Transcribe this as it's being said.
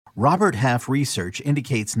Robert Half research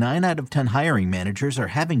indicates 9 out of 10 hiring managers are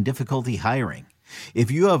having difficulty hiring.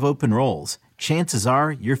 If you have open roles, chances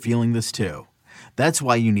are you're feeling this too. That's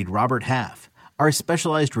why you need Robert Half. Our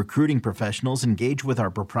specialized recruiting professionals engage with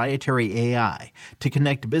our proprietary AI to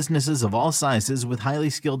connect businesses of all sizes with highly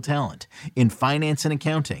skilled talent in finance and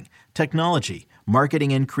accounting, technology,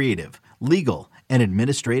 marketing and creative, legal, and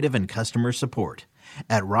administrative and customer support.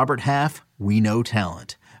 At Robert Half, we know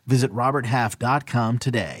talent. Visit roberthalf.com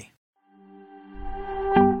today.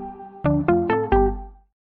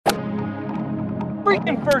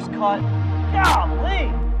 Freaking first cut.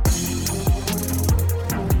 Golly.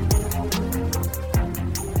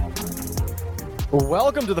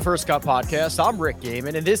 Welcome to the First Cut Podcast. I'm Rick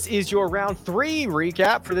Gaiman, and this is your round 3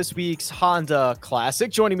 recap for this week's Honda Classic.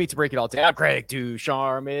 Joining me to break it all down, Greg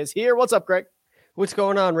Ducharme is here. What's up, Greg? What's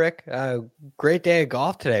going on, Rick? Great day of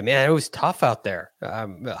golf today, man. It was tough out there.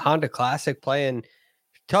 Honda Classic playing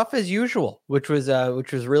tough as usual, which was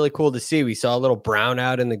really cool to see. We saw a little brown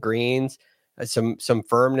out in the greens, some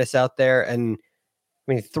firmness out there, and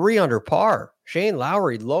I mean 3 under par. Shane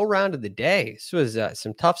Lowry, low round of the day. This was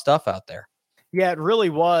some tough stuff out there. Yeah, it really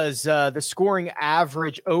was. The scoring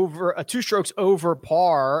average over 2 strokes over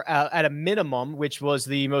par at a minimum, which was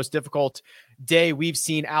the most difficult day we've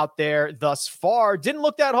seen out there thus far. Didn't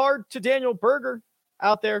look that hard to Daniel Berger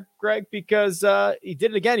out there, Greg, because he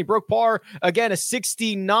did it again. He broke par again, a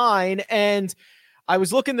 69. And I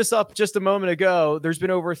was looking this up just a moment ago. There's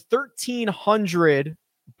been over 1,300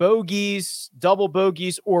 bogeys, double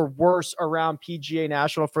bogeys, or worse around PGA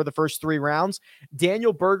National for the first 3 rounds.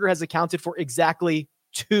 Daniel Berger has accounted for exactly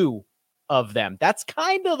 2 of them. That's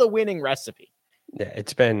kind of the winning recipe. Yeah,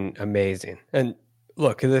 it's been amazing. And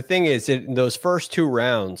look, the thing is, in those first 2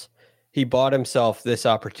 rounds, he bought himself this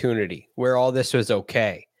opportunity where all this was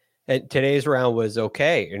okay. And today's round was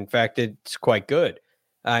okay. In fact, it's quite good.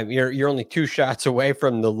 You're only 2 shots away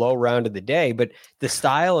from the low round of the day, but the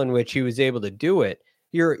style in which he was able to do it,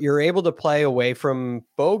 you're able to play away from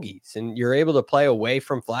bogeys and you're able to play away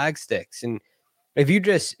from flag sticks. And if you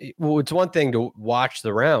it's one thing to watch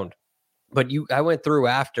the round, but I went through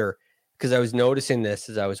after because I was noticing this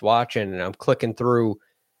as I was watching, and I'm clicking through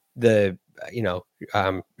the,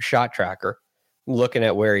 shot tracker, looking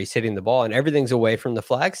at where he's hitting the ball, and everything's away from the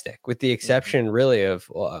flag stick, with the exception really of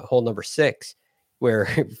hole number 6, where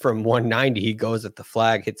from 190 he goes at the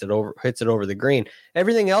flag, hits it over the green.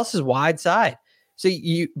 Everything else is wide side. So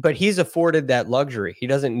but he's afforded that luxury. He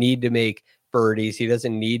doesn't need to make birdies. He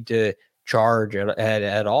doesn't need to charge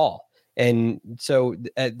at all. And so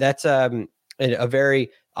that's a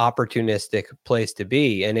very opportunistic place to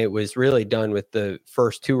be. And it was really done with the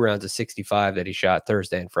first 2 rounds of 65 that he shot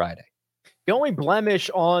Thursday and Friday. The only blemish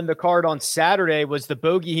on the card on Saturday was the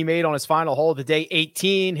bogey he made on his final hole of the day,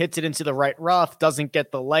 18, hits it into the right rough, doesn't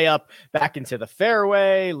get the layup back into the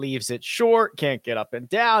fairway, leaves it short, can't get up and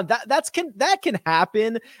down. That can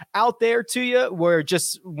happen out there to you, where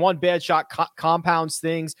just one bad shot compounds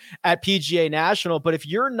things at PGA National. But if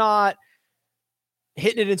you're not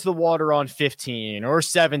hitting it into the water on 15 or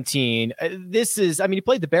 17, he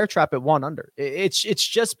played the bear trap at 1 under. It's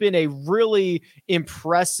just been a really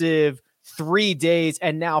impressive 3 days,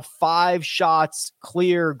 and now 5 shots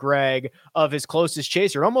clear, Greg, of his closest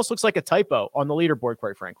chaser. It almost looks like a typo on the leaderboard,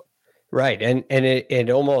 quite frankly. Right. And it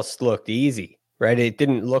almost looked easy, right? It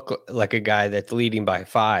didn't look like a guy that's leading by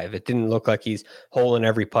 5. It didn't look like he's holding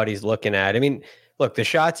every putt he's looking at. I mean, look, the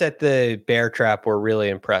shots at the bear trap were really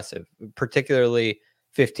impressive, particularly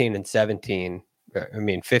 15 and 17. I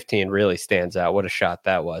mean, 15 really stands out. What a shot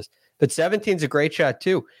that was. But 17 is a great shot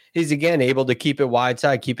too. He's again able to keep it wide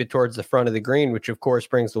side, keep it towards the front of the green, which of course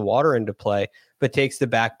brings the water into play, but takes the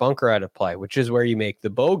back bunker out of play, which is where you make the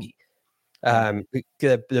bogey.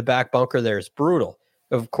 The back bunker there is brutal.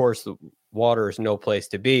 Of course, the water is no place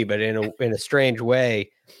to be, but in a strange way,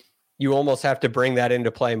 you almost have to bring that into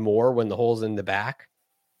play more when the hole's in the back,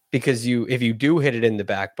 because if you do hit it in the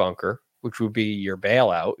back bunker, which would be your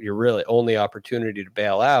bailout, your really only opportunity to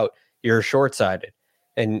bail out, you're short-sided.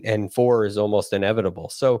 And 4 is almost inevitable.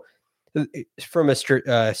 So from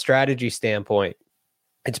a strategy standpoint,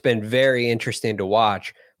 it's been very interesting to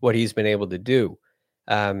watch what he's been able to do.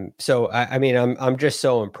 So I'm just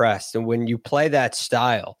so impressed. And when you play that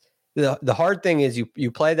style, the hard thing is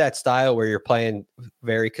you play that style where you're playing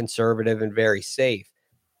very conservative and very safe.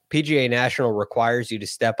 PGA National requires you to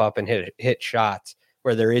step up and hit shots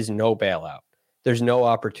where there is no bailout. There's no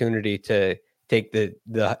opportunity to take the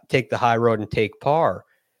high road and take par.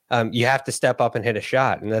 You have to step up and hit a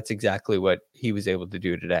shot, and that's exactly what he was able to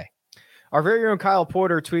do today. Our very own Kyle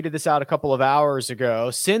Porter tweeted this out a couple of hours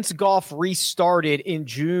ago. Since golf restarted in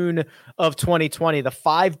June of 2020, the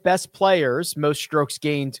 5 best players, most strokes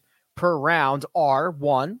gained per round, are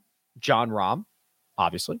 1, Jon Rahm,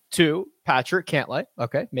 obviously. 2, Patrick Cantlay.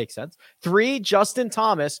 Okay, makes sense. 3, Justin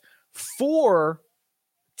Thomas. 4,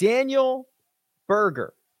 Daniel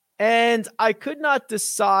Berger. And I could not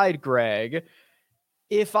decide, Greg,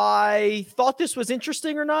 if I thought this was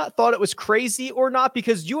interesting or not, thought it was crazy or not,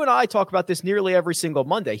 because you and I talk about this nearly every single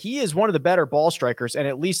Monday. He is one of the better ball strikers and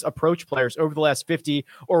at least approach players over the last 50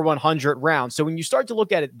 or 100 rounds. So when you start to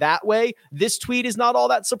look at it that way, this tweet is not all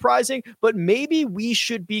that surprising, but maybe we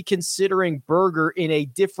should be considering Berger in a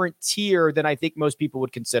different tier than I think most people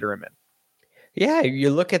would consider him in. Yeah, you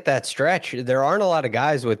look at that stretch, there aren't a lot of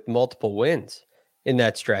guys with multiple wins in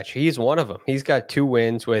that stretch. He's one of them. He's got 2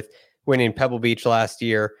 wins, with winning Pebble Beach last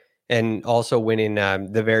year and also winning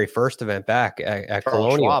the very first event back at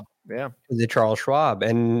Colonial. Schwab. Yeah. The Charles Schwab.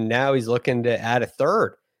 And now he's looking to add a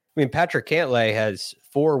third. I mean, Patrick Cantlay has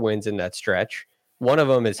 4 wins in that stretch. One of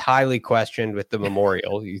them is highly questioned with the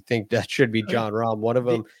Memorial. You think that should be Jon Rahm. One of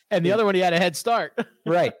them. And the other one, he had a head start.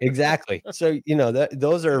 Right, exactly. So,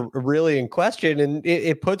 those are really in question, and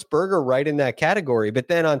it puts Berger right in that category. But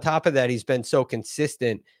then on top of that, he's been so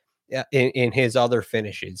consistent in his other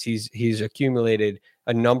finishes. He's accumulated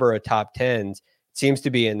a number of top 10s, seems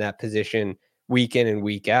to be in that position week in and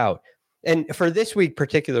week out. And for this week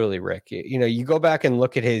particularly, Rick, you go back and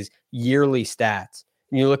look at his yearly stats,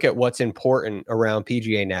 and you look at what's important around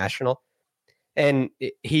PGA National, and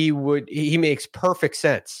he makes perfect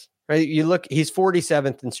sense, right? You look, he's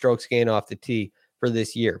 47th in strokes gained off the tee for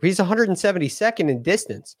this year. He's 172nd in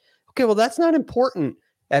distance. Okay, well, that's not important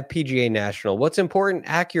at PGA National. What's important?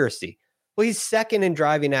 Accuracy. Well, he's second in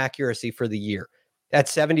driving accuracy for the year at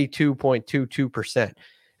 72.22%.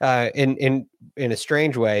 In a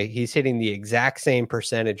strange way, he's hitting the exact same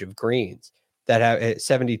percentage of greens that have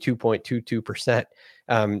 72.22%.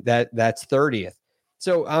 That's 30th.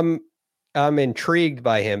 So I'm intrigued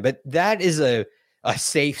by him, but that is a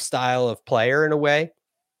safe style of player in a way.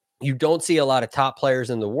 You don't see a lot of top players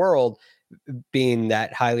in the world being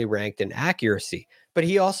that highly ranked in accuracy, but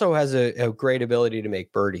he also has a great ability to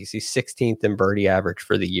make birdies. He's 16th in birdie average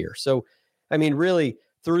for the year. So, I mean, really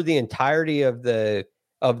through the entirety of the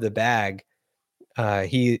bag,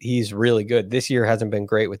 he's really good. This year hasn't been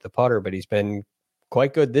great with the putter, but he's been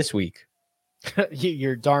quite good this week.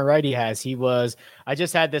 You're darn right he has. I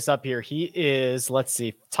just had this up here. He is, let's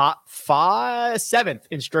see, top 7th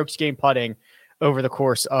in strokes gained putting over the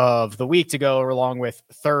course of the week, to go along with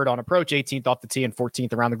 3rd on approach, 18th off the tee, and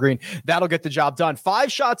 14th around the green. That'll get the job done.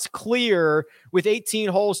 5 shots clear with 18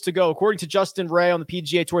 holes to go. According to Justin Ray on the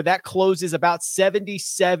PGA Tour, that closes about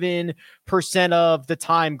 77% of the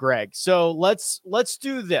time, Greg. So let's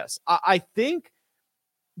do this. I think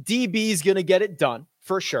DB is going to get it done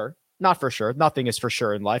for sure. Not for sure. Nothing is for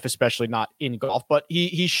sure in life, especially not in golf, but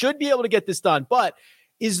he should be able to get this done. But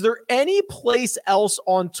is there any place else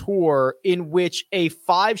on tour in which a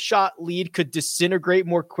 5-shot lead could disintegrate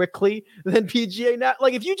more quickly than PGA?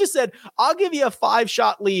 Like if you just said, I'll give you a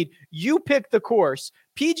 5-shot lead, you pick the course,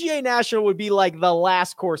 PGA National would be like the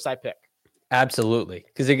last course I pick. Absolutely.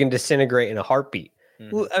 Because it can disintegrate in a heartbeat.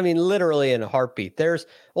 Mm-hmm. I mean, literally in a heartbeat. There's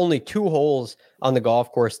only 2 holes on the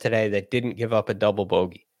golf course today that didn't give up a double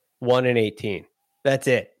bogey. 1 and 18. That's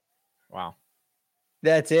it. Wow.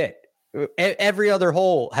 That's it. Every other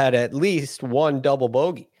hole had at least 1 double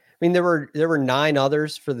bogey. I mean, there were 9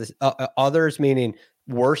 others for the others, meaning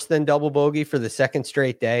worse than double bogey for the second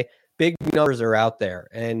straight day. Big numbers are out there.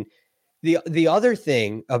 And the other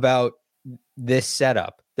thing about this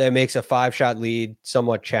setup that makes a 5-shot lead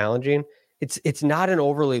somewhat challenging, it's not an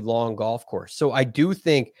overly long golf course. So I do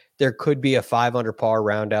think there could be a 5 under par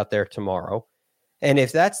round out there tomorrow. And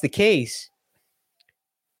if that's the case,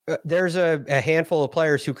 there's a handful of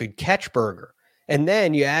players who could catch Berger. And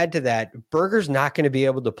then you add to that, Berger's not going to be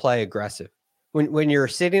able to play aggressive. When you're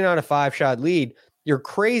sitting on a 5-shot lead, you're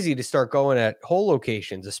crazy to start going at hole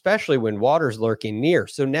locations, especially when water's lurking near.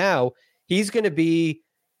 So now he's going to be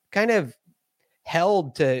kind of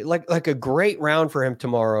held to like a great round for him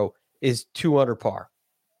tomorrow is 2 under par.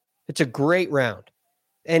 It's a great round.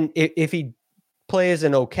 And if he plays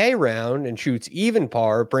an okay round and shoots even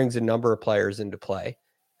par, it brings a number of players into play.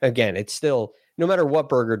 Again, it's still, no matter what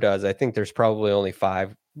Berger does, I think there's probably only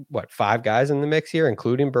 5 guys in the mix here,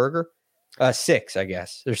 including Berger? 6, I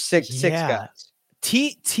guess. There's six guys.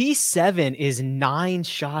 T7 is 9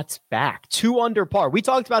 shots back, 2 under par. We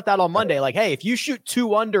talked about that on Monday. Like, hey, if you shoot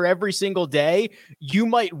 2 under every single day, you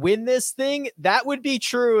might win this thing. That would be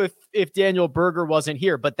true if Daniel Berger wasn't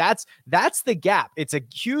here. But that's the gap. It's a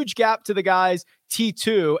huge gap to the guys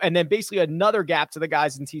T2, and then basically another gap to the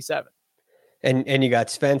guys in T7. And you got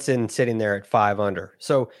Svensson sitting there at 5 under.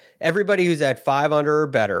 So everybody who's at 5 under or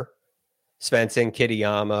better, Svensson,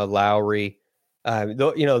 Kitayama, Lowry,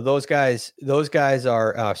 those guys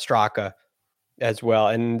are Straka as well.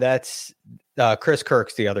 And that's Chris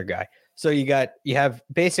Kirk's the other guy. So you have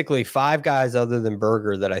basically 5 guys other than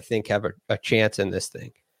Berger that I think have a chance in this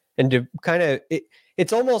thing. And to kind of,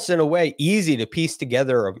 it's almost in a way easy to piece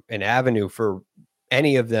together an avenue for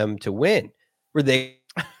any of them to win, where they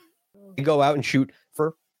go out and shoot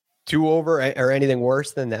for 2 over or anything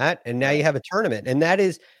worse than that. And now you have a tournament. And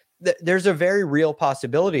there's a very real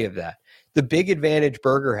possibility of that. The big advantage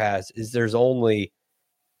Berger has is there's only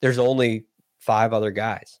 5 other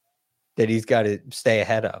guys that he's got to stay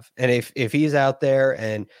ahead of. And if he's out there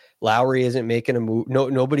and Lowry isn't making a move,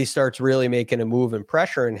 nobody starts really making a move and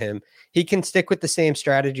pressuring him, he can stick with the same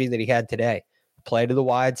strategy that he had today. Play to the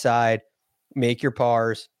wide side, make your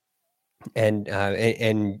pars, and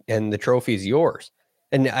the trophy is yours.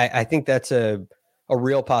 And I think that's a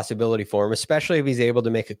real possibility for him, especially if he's able to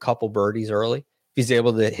make a couple birdies early. If he's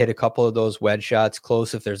able to hit a couple of those wedge shots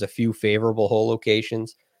close, if there's a few favorable hole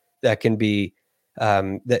locations, that can be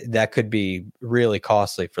that could be really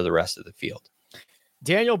costly for the rest of the field.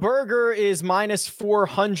 Daniel Berger is minus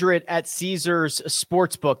 400 at Caesars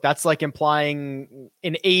Sportsbook. That's like implying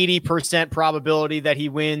an 80% probability that he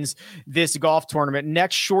wins this golf tournament.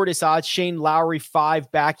 Next shortest odds, Shane Lowry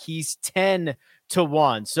 5 back. He's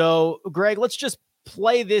 10-1. So, Greg, let's just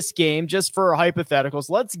play this game just for hypotheticals.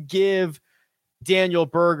 Let's give Daniel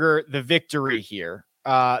Berger the victory here.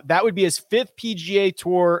 That would be his 5th PGA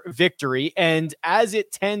Tour victory. And as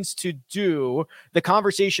it tends to do, the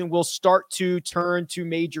conversation will start to turn to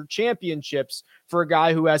major championships for a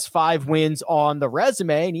guy who has 5 wins on the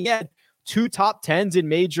resume. And he had 2 top 10s in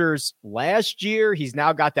majors last year. He's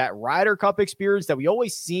now got that Ryder Cup experience that we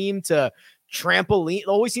always seem to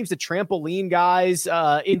trampoline guys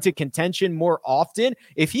into contention more often.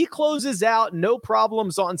 If he closes out no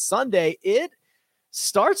problems on Sunday, it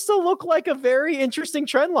starts to look like a very interesting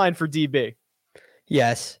trend line for DB.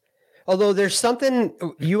 Yes. Although there's something,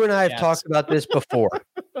 you and I have talked about this before.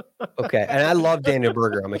 Okay. And I love Daniel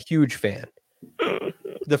Berger. I'm a huge fan.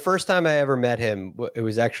 The first time I ever met him, it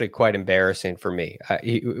was actually quite embarrassing for me.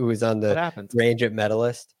 It was on the range at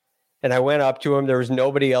Medalist. And I went up to him. There was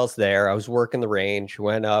nobody else there. I was working the range,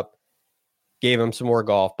 went up, gave him some more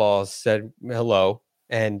golf balls, said hello.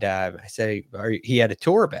 And I said, he had a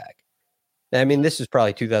tour bag. I mean, this was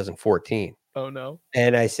probably 2014. Oh no!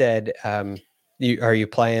 And I said, "Are you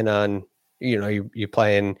playing on? You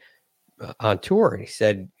playing on tour?" And he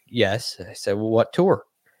said, "Yes." I said, "Well, what tour?"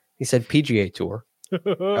 He said, "PGA Tour."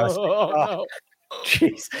 Oh,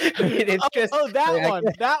 jeez! I mean, it's just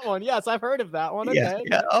that one. Yes, I've heard of that one. Okay.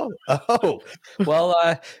 Yeah. Oh.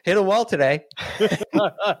 Well, hit a wall today.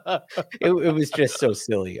 It was just so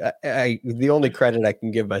silly. The only credit I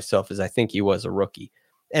can give myself is I think he was a rookie.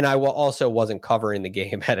 And I also wasn't covering the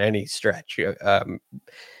game at any stretch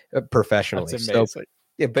professionally. That's amazing. So,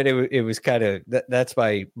 yeah, but it was kind of that's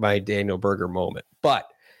my Daniel Berger moment. But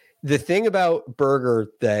the thing about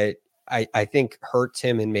Berger that I think hurts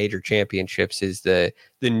him in major championships is the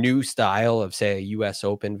new style of, say, a U.S.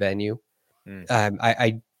 Open venue.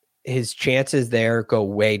 His chances there go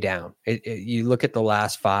way down. You look at the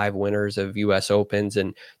last 5 winners of U.S. Opens,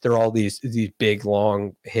 and they're all these big,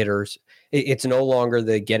 long hitters. It's no longer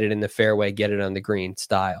the get it in the fairway, get it on the green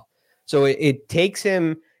style. So it takes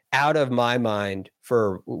him out of my mind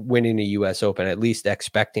for winning a U.S. Open, at least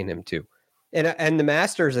expecting him to. And the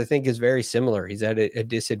Masters, I think, is very similar. He's at a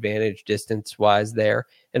disadvantage distance-wise there.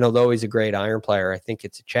 And although he's a great iron player, I think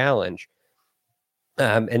it's a challenge.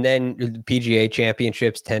 And then the PGA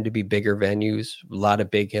championships tend to be bigger venues. A lot of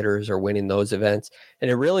big hitters are winning those events. And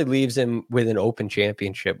it really leaves him with an Open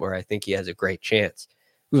championship where I think he has a great chance.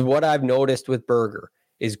 What I've noticed with Berger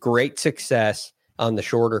is great success on the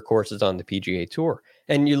shorter courses on the PGA Tour.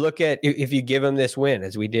 And you look at, if you give him this win,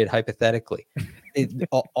 as we did hypothetically,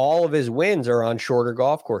 all of his wins are on shorter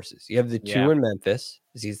golf courses. You have the 2 in Memphis,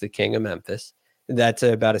 because he's the king of Memphis. That's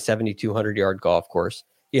about a 7,200 yard golf course.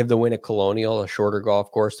 You have the win at Colonial, a shorter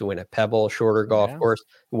golf course, the win at Pebble, a shorter golf course,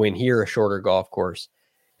 the win here, a shorter golf course.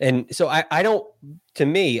 And so I don't, to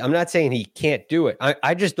me, I'm not saying he can't do it.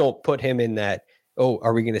 I just don't put him in that, oh,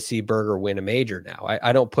 are we going to see Berger win a major now?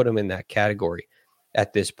 I don't put him in that category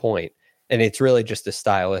at this point. And it's really just a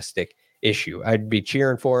stylistic issue. I'd be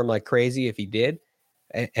cheering for him like crazy if he did,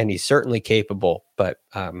 and he's certainly capable. But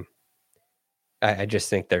I just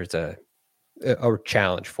think there's a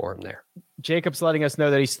challenge for him there. Jacob's letting us know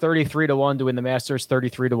that he's 33-1 to win the Masters,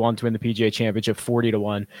 33-1 to win the PGA Championship,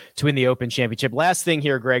 40-1 to win the Open Championship. Last thing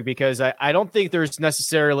here, Greg, because I don't think there's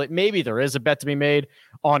necessarily, maybe there is a bet to be made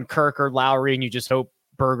on Kirk or Lowry, and you just hope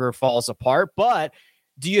Berger falls apart. But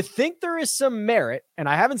do you think there is some merit? And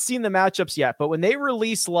I haven't seen the matchups yet, but when they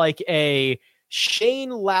release like a Shane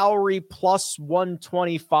Lowry plus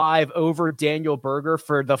 125 over Daniel Berger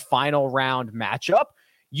for the final round matchup,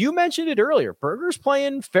 you mentioned it earlier. Berger's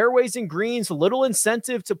playing fairways and greens, a little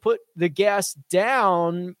incentive to put the gas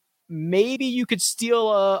down. Maybe you could steal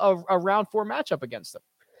a round 4 matchup against him.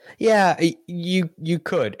 Yeah, you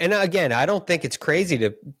could. And again, I don't think it's crazy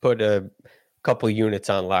to put a couple units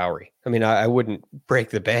on Lowry. I mean, I wouldn't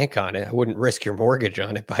break the bank on it. I wouldn't risk your mortgage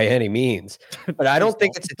on it by any means. But I don't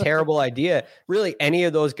think it's a terrible idea. Really, any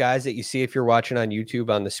of those guys that you see if you're watching on YouTube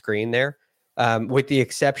on the screen there, with the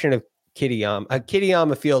exception of Kitayama.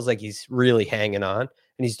 Kitayama feels like he's really hanging on, and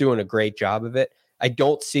he's doing a great job of it. I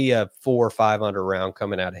don't see a 4 or 5 under round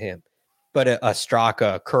coming out of him. But a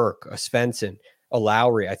Straka, a Kirk, a Svensson, a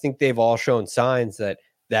Lowry, I think they've all shown signs that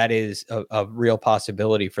is a real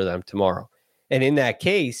possibility for them tomorrow. And in that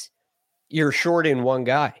case, you're short in one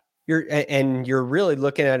guy. You're really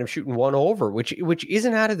looking at him shooting 1 over, which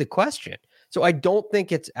isn't out of the question. So I don't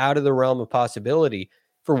think it's out of the realm of possibility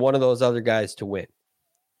for one of those other guys to win.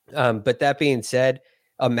 But that being said,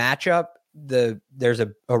 a matchup, there's a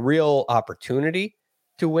real opportunity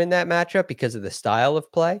to win that matchup because of the style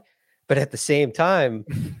of play. But at the same time,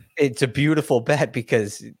 it's a beautiful bet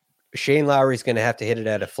because Shane Lowry's going to have to hit it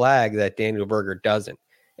at a flag that Daniel Berger doesn't.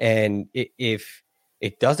 And if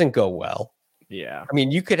it doesn't go well, yeah, I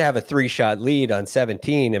mean, you could have a 3-shot lead on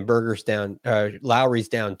 17 and Berger's down, Lowry's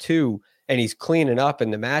down 2, and he's cleaning up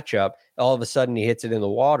in the matchup. All of a sudden, he hits it in the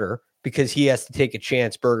water because he has to take a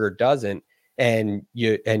chance Berger doesn't, and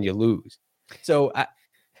you lose. So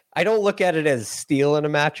I don't look at it as stealing a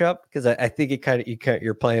matchup because I think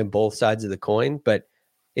you're playing both sides of the coin, but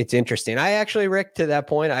it's interesting. I actually, Rick, to that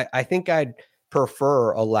point, I think I'd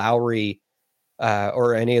prefer a Lowry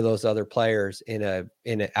or any of those other players in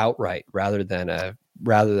an outright rather than a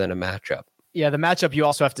matchup. Yeah, the matchup, you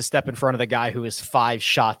also have to step in front of the guy who is 5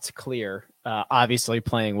 shots clear, obviously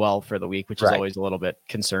playing well for the week, which is always a little bit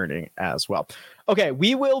concerning as well. Okay,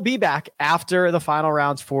 we will be back after the final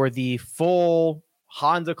rounds for the full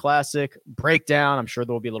Honda Classic breakdown. I'm sure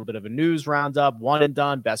there will be a little bit of a news roundup, one and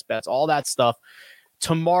done, best bets, all that stuff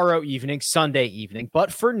tomorrow evening, Sunday evening.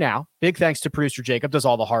 But for now, big thanks to producer Jacob, does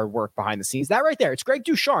all the hard work behind the scenes. That right there, it's Greg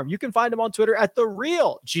Ducharme. You can find him on Twitter at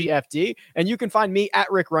 @TheRealGFD, and you can find me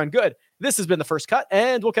at Rick Run Good. This has been The First Cut,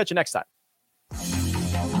 and we'll catch you next time.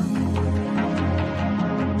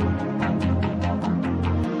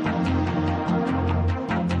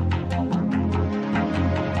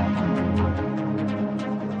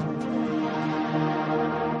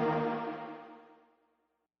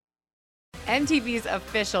 MTV's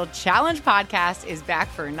official Challenge podcast is back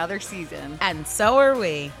for another season. And so are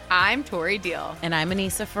we. I'm Tori Deal. And I'm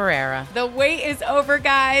Anissa Ferreira. The wait is over,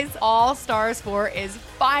 guys. All Stars 4 is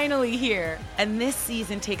finally here. And this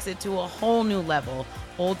season takes it to a whole new level.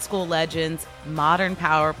 Old school legends, modern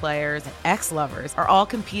power players, and ex-lovers are all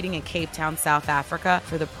competing in Cape Town, South Africa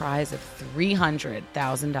for the prize of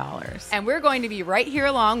 $300,000. And we're going to be right here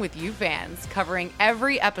along with you fans, covering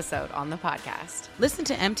every episode on the podcast. Listen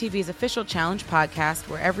to MTV's official Challenge podcast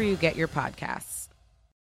wherever you get your podcasts.